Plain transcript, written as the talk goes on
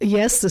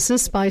Yes, this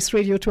is Spice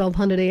Radio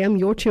 1200 AM.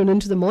 You're tuned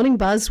into the Morning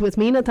Buzz with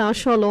me,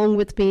 Natasha. Along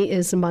with me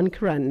is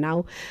Mankaran.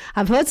 Now,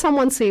 I've heard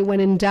someone say, when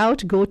in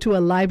doubt, go to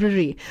a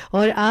library.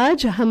 और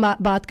आज हम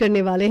बात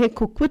करने वाले हैं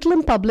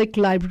Coquitlam Public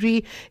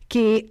Library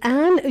के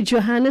Ann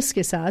Johannes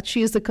के साथ.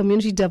 She is the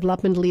Community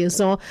Development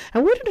Liaison.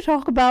 And we're going to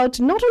talk about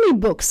not only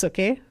books,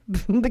 okay?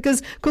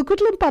 Because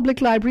Coquitlam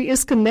Public Library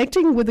is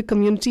connecting with the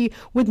community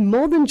with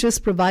more than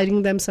just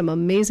providing them some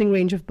amazing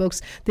range of books.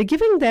 They're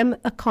giving them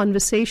a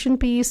conversation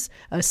piece,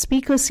 a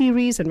speaker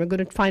series, and we're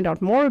going to find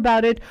out more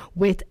about it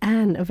with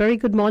Ann. A very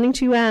good morning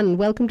to you, Ann.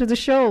 Welcome to the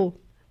show.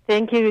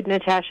 Thank you,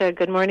 Natasha.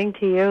 Good morning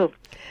to you.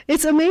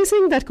 It's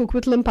amazing that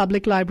Coquitlam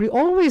Public Library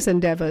always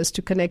endeavors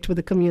to connect with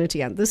the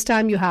community, and this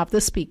time you have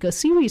the speaker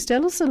series.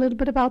 Tell us a little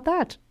bit about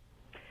that.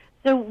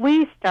 So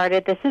we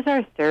started, this is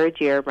our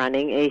third year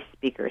running a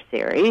speaker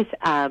series.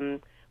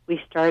 We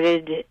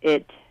started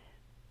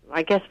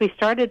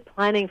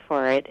planning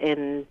for it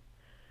in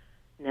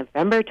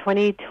November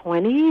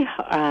 2020,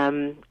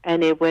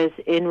 and it was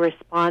in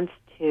response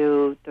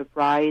to the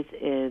rise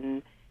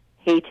in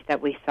hate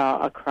that we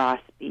saw across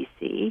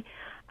BC.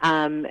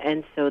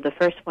 And so the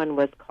first one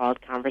was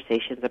called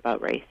Conversations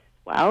About Race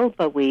as well,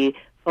 but we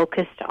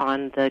focused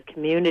on the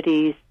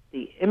communities,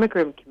 the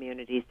immigrant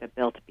communities that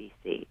built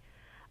BC.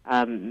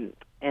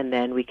 And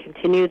then we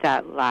continued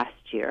that last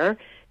year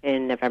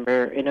in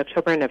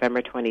October and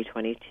November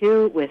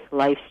 2022 with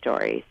life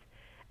stories.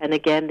 And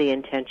again, the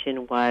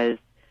intention was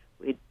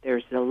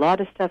there's a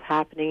lot of stuff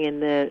happening in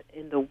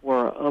the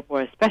world,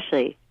 or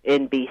especially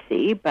in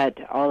BC, but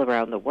all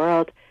around the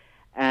world.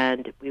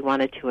 And we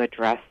wanted to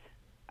address,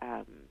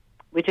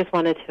 we just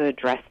wanted to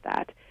address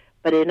that,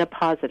 but in a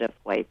positive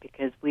way,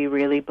 because we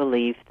really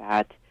believe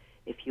that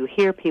if you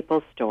hear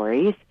people's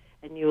stories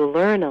and you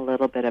learn a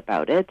little bit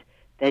about it,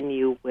 then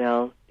you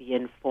will be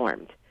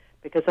informed.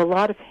 Because a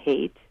lot of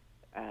hate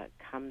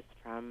comes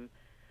from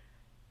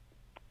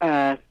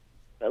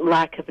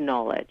lack of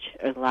knowledge,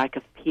 or lack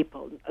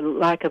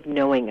of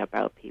knowing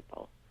about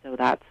people. So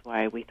that's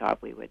why we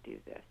thought we would do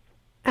this.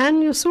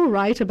 And you're so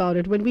right about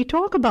it. When we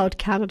talk about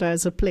Canada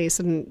as a place,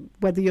 and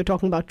whether you're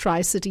talking about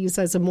Tri-Cities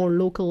as a more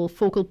local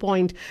focal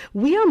point,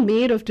 we are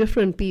made of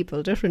different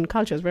people, different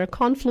cultures. We're a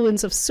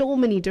confluence of so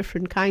many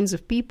different kinds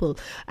of people.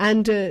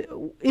 And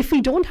if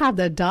we don't have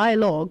that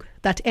dialogue,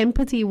 that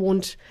empathy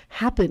won't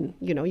happen.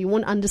 You know, you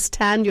won't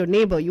understand your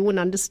neighbor. You won't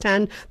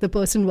understand the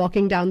person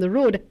walking down the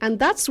road. And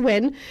that's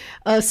when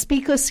a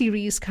speaker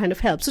series kind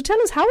of helps. So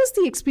tell us, how has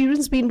the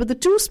experience been with the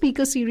two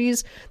speaker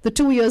series, the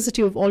 2 years that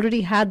you've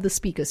already had the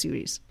speaker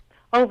series?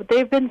 Oh,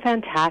 they've been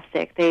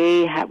fantastic.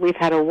 We've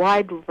had a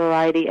wide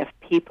variety of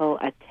people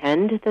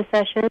attend the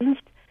sessions.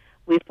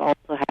 We've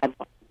also had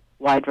a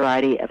wide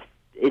variety of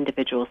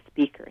individual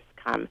speakers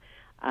come.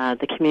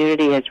 The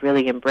community has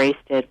really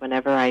embraced it.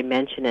 Whenever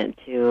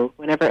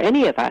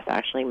any of us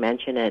actually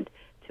mention it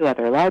to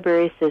other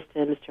library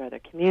systems, to other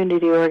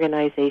community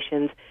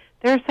organizations,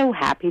 they're so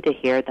happy to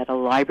hear that a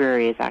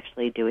library is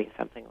actually doing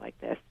something like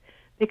this.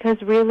 Because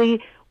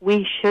really,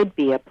 we should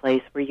be a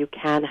place where you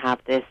can have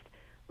this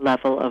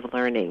level of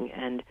learning.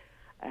 And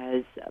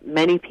as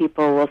many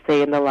people will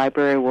say in the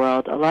library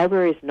world, a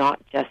library is not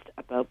just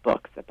about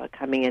books, about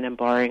coming in and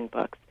borrowing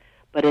books,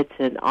 but it's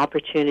an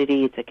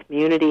opportunity, it's a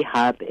community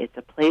hub, it's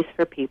a place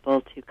for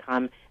people to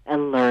come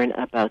and learn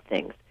about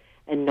things,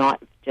 and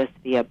not just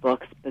via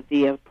books, but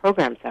via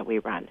programs that we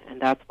run.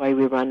 And that's why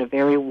we run a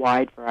very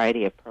wide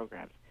variety of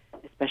programs,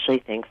 especially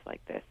things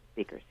like this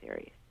speaker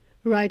series.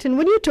 Right. And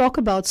when you talk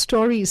about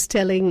stories,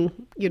 telling,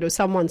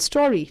 someone's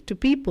story to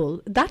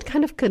people, that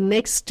kind of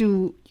connects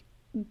to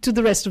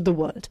the rest of the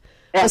world.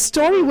 Yeah. A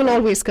story will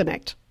always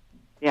connect.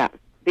 Yeah,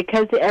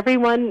 because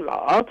everyone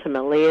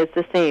ultimately is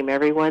the same.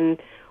 Everyone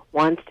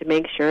wants to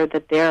make sure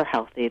that they're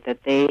healthy,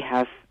 that they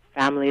have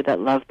family that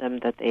love them,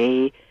 that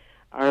they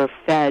are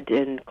fed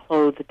and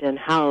clothed and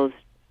housed,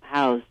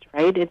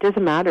 right? It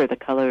doesn't matter the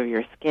color of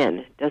your skin.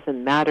 It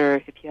doesn't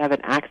matter if you have an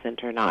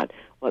accent or not.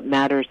 What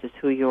matters is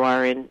who you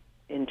are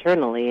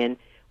internally. And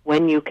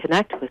when you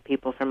connect with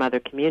people from other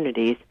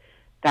communities,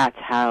 that's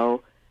how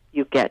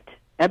you get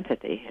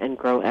empathy and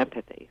grow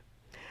empathy.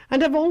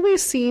 And I've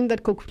always seen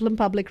that Coquitlam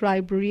Public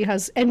Library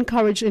has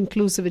encouraged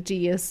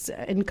inclusivity, has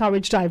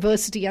encouraged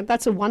diversity, and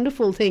that's a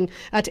wonderful thing.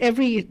 At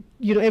every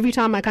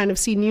time I kind of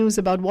see news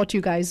about what you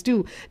guys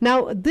do.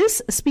 Now,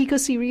 this speaker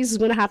series is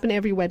going to happen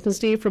every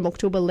Wednesday from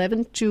October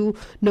 11th to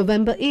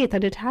November 8th,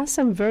 and it has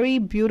some very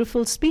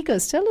beautiful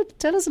speakers. Tell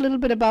us a little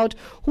bit about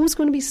who's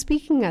going to be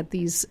speaking at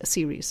these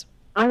series.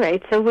 All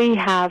right, so we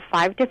have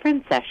 5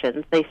 different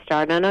sessions. They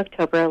start on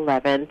October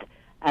 11th.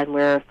 And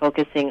we're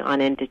focusing on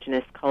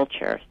Indigenous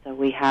culture. So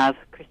we have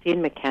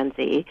Christine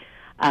McKenzie.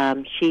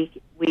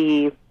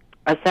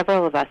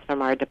 Several of us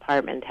from our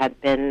department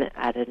had been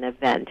at an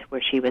event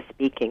where she was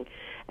speaking.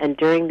 And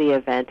during the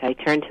event, I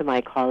turned to my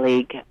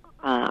colleague,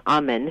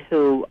 Amin,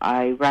 who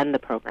I run the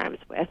programs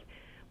with.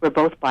 We're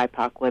both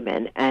BIPOC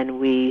women, and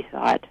we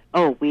thought,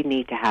 we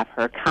need to have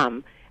her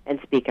come and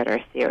speak at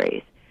our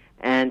series.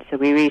 And so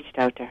we reached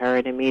out to her,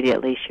 and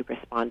immediately she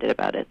responded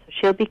about it. So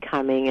she'll be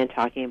coming and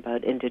talking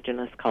about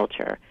Indigenous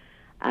culture.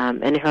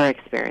 and her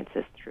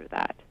experiences through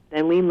that.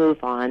 Then we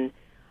move on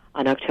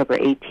October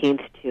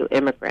 18th to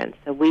immigrants.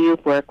 So we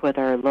work with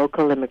our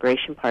local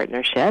immigration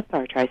partnership,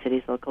 our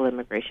Tri-Cities Local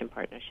Immigration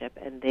Partnership,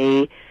 and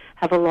they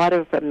have a lot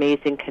of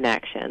amazing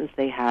connections.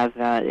 They have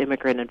an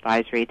immigrant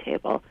advisory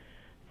table.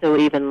 So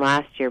even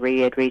last year we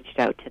had reached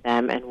out to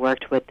them and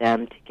worked with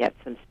them to get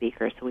some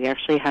speakers. So we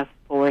actually have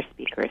 4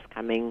 speakers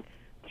coming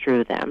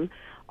through them,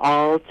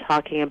 all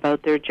talking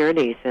about their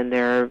journeys and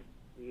their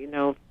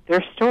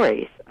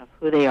stories of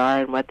who they are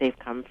and what they've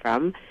come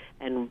from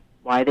and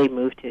why they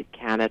moved to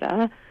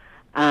Canada.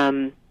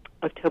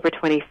 October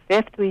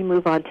 25th, we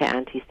move on to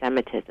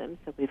anti-Semitism.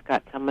 So we've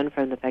got someone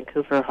from the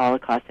Vancouver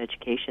Holocaust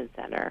Education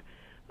Center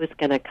who's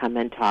going to come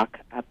and talk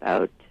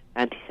about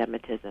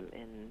anti-Semitism.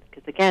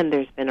 Because, again,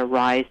 there's been a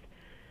rise,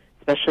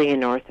 especially in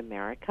North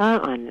America,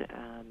 on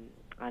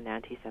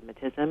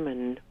anti-Semitism,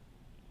 and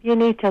you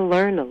need to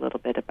learn a little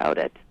bit about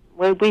it.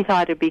 Well, we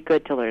thought it'd be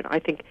good to learn. I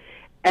think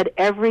at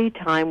every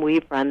time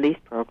we've run these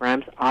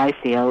programs, I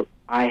feel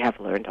I have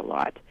learned a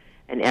lot.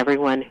 And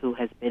everyone who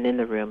has been in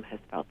the room has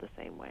felt the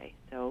same way.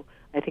 So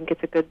I think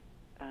it's a good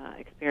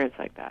experience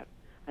like that.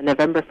 On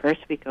November 1st,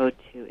 we go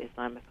to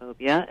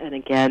Islamophobia. And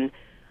again,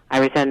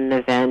 I was at an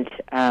event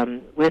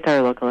with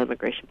our local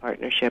immigration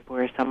partnership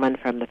where someone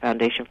from the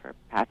Foundation for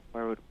Path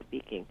Forward was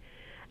speaking.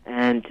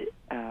 And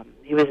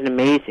he was an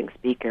amazing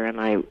speaker, and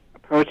I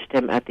approached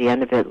him at the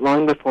end of it,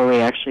 long before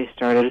we actually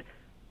started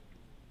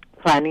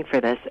planning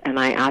for this, and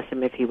I asked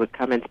him if he would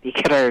come and speak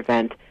at our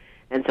event.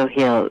 And so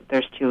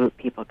there's 2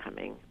 people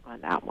coming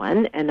on that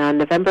one. And on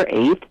November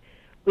 8th,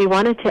 we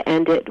wanted to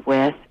end it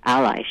with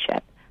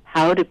allyship,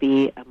 how to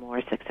be a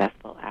more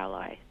successful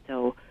ally.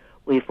 So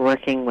we're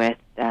working with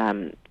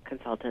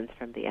consultants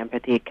from the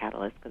Empathy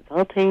Catalyst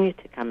Consulting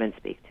to come and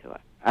speak to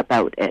us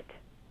about it.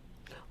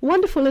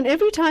 Wonderful. And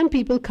every time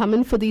people come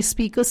in for these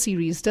speaker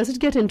series, does it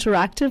get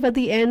interactive at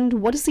the end?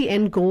 What is the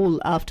end goal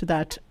after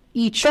that?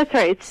 That's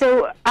right.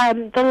 So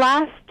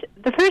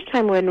the first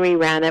time when we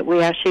ran it,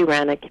 we actually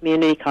ran a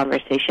community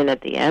conversation at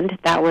the end.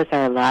 That was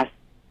our last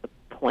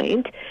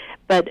point.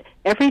 But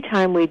every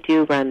time we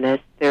do run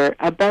this, they're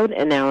about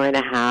an hour and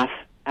a half,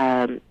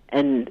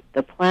 and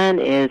the plan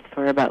is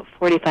for about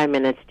 45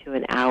 minutes to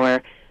an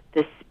hour,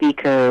 the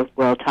speaker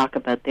will talk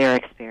about their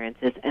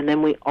experiences, and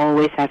then we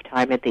always have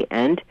time at the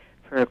end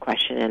for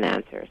question and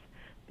answers.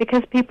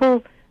 Because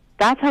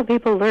that's how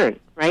people learn,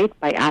 right?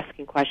 By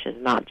asking questions,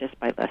 not just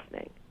by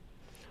listening.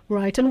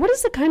 Right. And what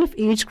is the kind of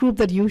age group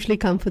that usually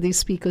come for these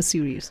speaker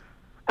series?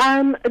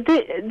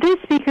 This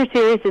speaker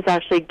series is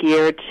actually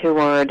geared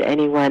toward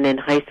anyone in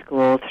high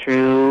school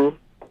through,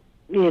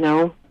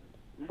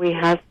 we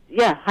have,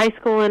 high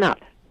school and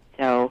up.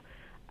 So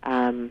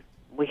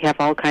we have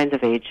all kinds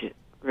of age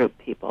group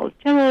people.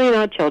 Generally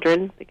not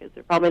children, because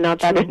they're probably not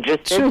that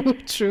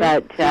interested. True.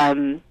 But, I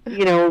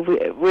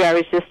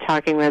was just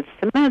talking with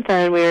Samantha,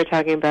 and we were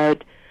talking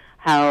about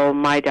how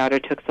my daughter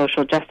took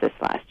social justice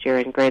last year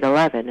in grade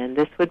 11, and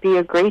this would be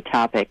a great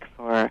topic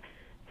for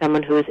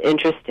someone who is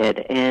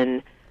interested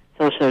in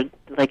social,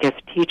 like if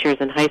teachers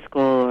in high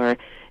school, or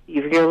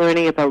if you're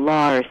learning about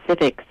law or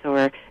civics,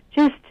 or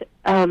just,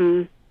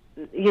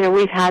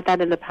 we've had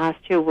that in the past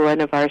too. One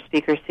of our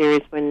speaker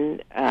series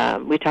when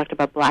we talked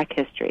about Black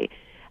history,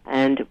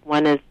 and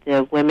one of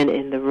the women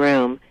in the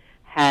room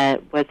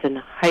was a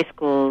high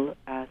school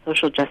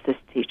social justice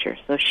teacher,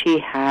 so she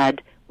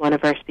had one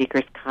of our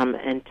speakers come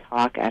and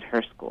talk at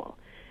her school.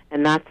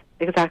 And that's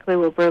exactly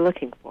what we're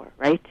looking for,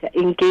 right? To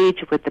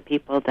engage with the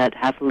people that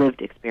have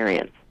lived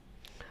experience.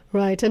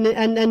 Right,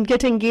 and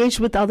get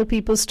engaged with other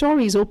people's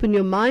stories, open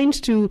your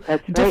mind to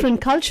different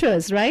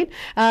cultures, right?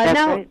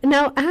 Now,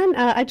 Anne,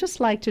 I'd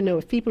just like to know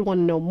if people want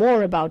to know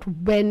more about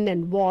when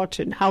and what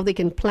and how they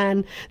can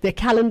plan their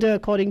calendar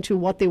according to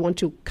what they want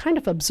to kind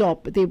of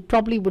absorb. They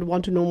probably would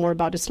want to know more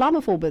about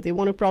Islamophobia. They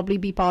want to probably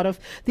be part of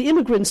the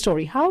immigrant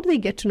story. How do they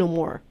get to know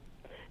more?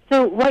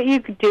 So what you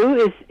could do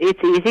is,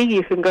 it's easy.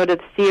 You can go to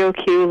the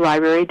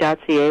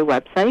coqlibrary.ca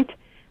website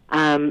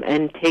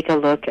and take a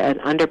look at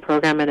under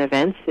program and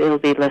events. It'll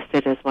be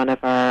listed as one of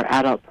our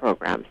adult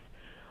programs.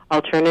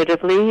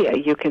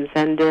 Alternatively, you can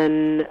send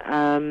in,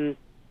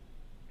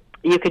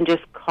 you can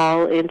just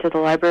call into the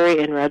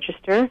library and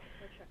register,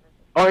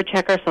 or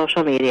check our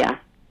social media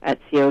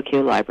at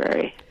COQ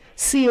Library.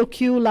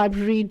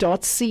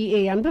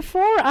 coqlibrary.ca. And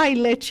before I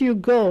let you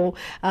go,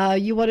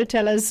 you want to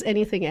tell us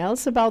anything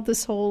else about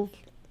this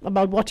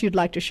about what you'd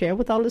like to share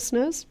with our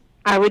listeners?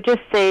 I would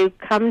just say,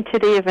 come to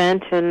the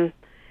event and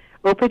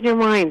open your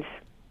minds.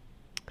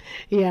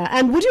 Yeah,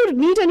 and would you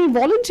need any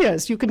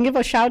volunteers? You can give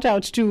a shout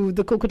out to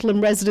the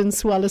Coquitlam residents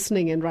who are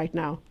listening in right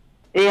now.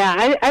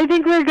 Yeah, I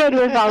think we're good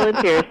with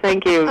volunteers.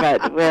 Thank you,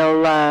 but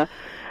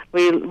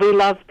we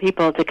love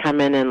people to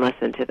come in and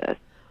listen to this.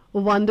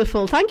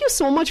 Wonderful. Thank you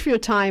so much for your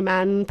time,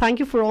 and thank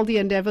you for all the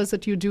endeavors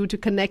that you do to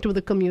connect with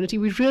the community.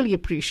 We really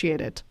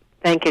appreciate it.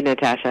 Thank you,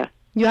 Natasha.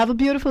 You have a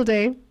beautiful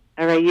day.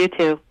 All right, you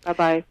too.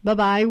 Bye-bye. Bye-bye.